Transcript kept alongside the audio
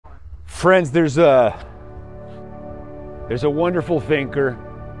Friends, there's a wonderful thinker.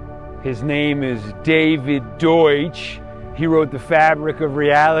 His name is David Deutsch. He wrote The Fabric of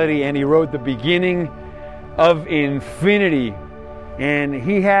Reality, and he wrote The Beginning of Infinity. And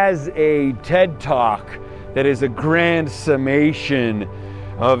he has a TED Talk that is a grand summation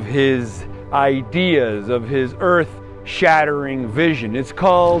of his ideas, of his earth-shattering vision. It's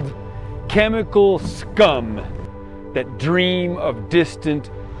called Chemical Scum That Dream of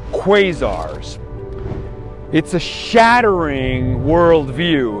Distant Quasars. It's a shattering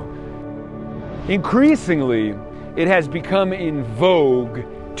worldview. Increasingly, it has become in vogue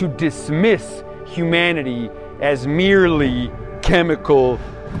to dismiss humanity as merely chemical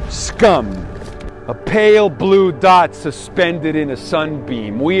scum, a pale blue dot suspended in a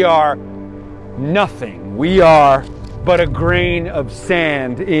sunbeam. We are nothing. We are but a grain of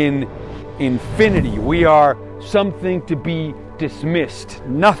sand in infinity. We are something to be dismissed,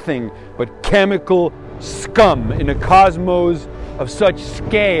 nothing but chemical scum in a cosmos of such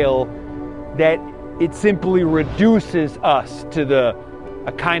scale that it simply reduces us to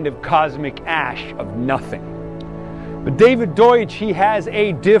a kind of cosmic ash of nothing. But David Deutsch, he has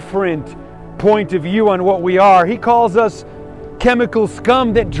a different point of view on what we are. He calls us chemical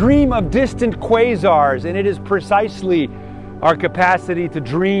scum that dream of distant quasars, and it is precisely our capacity to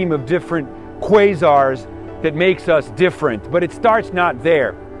dream of different quasars that makes us different. But it starts not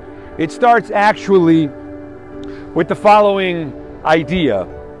there. It starts actually with the following idea.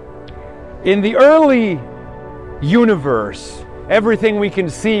 In the early universe, everything we can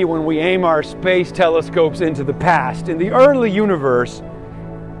see when we aim our space telescopes into the past, in the early universe,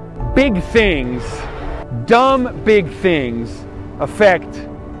 big things, dumb big things, affect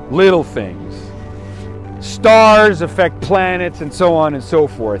little things. Stars affect planets and so on and so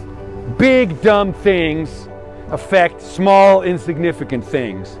forth. Big dumb things affect small insignificant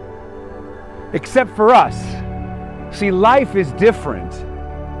things. Except for us. See, life is different.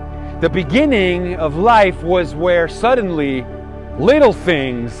 The beginning of life was where suddenly little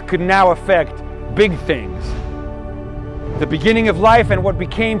things could now affect big things. The beginning of life and what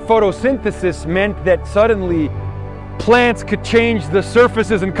became photosynthesis meant that suddenly plants could change the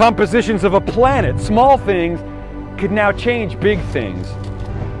surfaces and compositions of a planet. Small things could now change big things.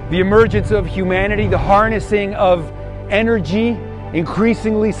 The emergence of humanity, the harnessing of energy,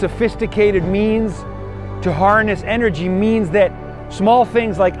 increasingly sophisticated means to harness energy means that small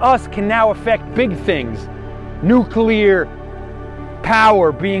things like us can now affect big things. Nuclear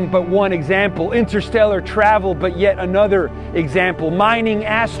power being but one example, interstellar travel but yet another example, mining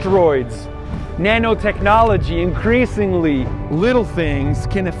asteroids, nanotechnology. Increasingly, little things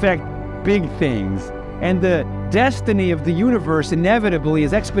can affect big things. And the destiny of the universe inevitably,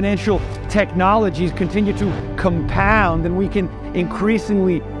 as exponential technologies continue to compound and we can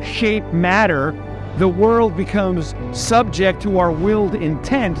increasingly shape matter, the world becomes subject to our willed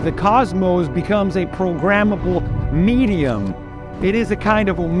intent. The cosmos becomes a programmable medium. It is a kind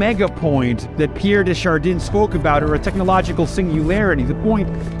of omega point that Pierre de Chardin spoke about, or a technological singularity. The point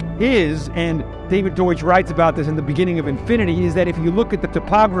is, and David Deutsch writes about this in The Beginning of Infinity, is that if you look at the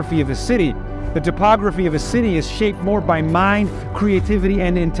topography of a city, the topography of a city is shaped more by mind, creativity,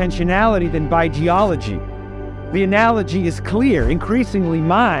 and intentionality than by geology. The analogy is clear. Increasingly,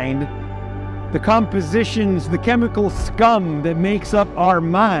 mind, the compositions, the chemical scum that makes up our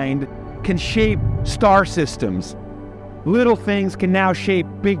mind, can shape star systems. Little things can now shape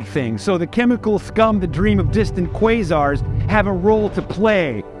big things. So the chemical scum that dream of distant quasars have a role to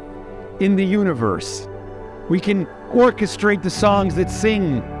play in the universe. We can orchestrate the songs that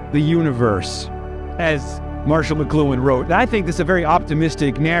sing the universe, as Marshall McLuhan wrote. And I think this is a very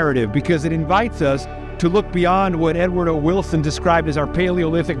optimistic narrative because it invites us to look beyond what Edward O. Wilson described as our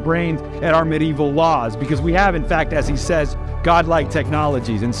Paleolithic brains and our medieval laws, because we have, in fact, as he says, godlike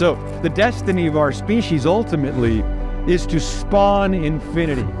technologies. And so the destiny of our species ultimately is to spawn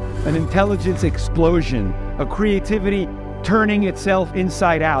infinity, an intelligence explosion, a creativity turning itself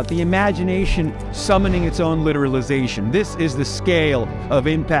inside out, the imagination summoning its own literalization. This is the scale of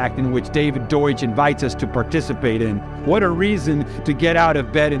impact in which David Deutsch invites us to participate in. What a reason to get out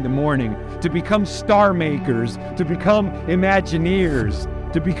of bed in the morning, to become star makers, to become Imagineers,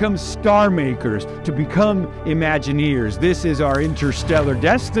 to become star makers, to become Imagineers. This is our interstellar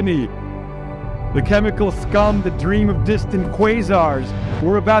destiny. The chemical scum that dream of distant quasars.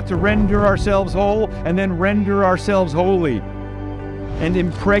 We're about to render ourselves whole and then render ourselves holy and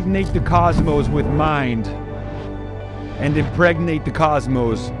impregnate the cosmos with mind. And impregnate the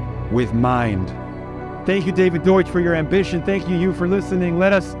cosmos with mind. Thank you, David Deutsch, for your ambition. Thank you for listening.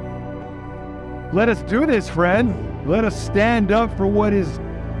 Let us do this, friend. Let us stand up for what is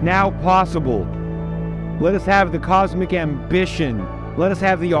now possible. Let us have the cosmic ambition. Let us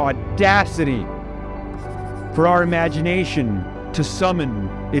have the audacity for our imagination to summon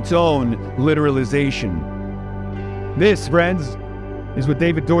its own literalization. This, friends, is what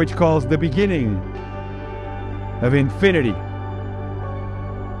David Deutsch calls the beginning of infinity.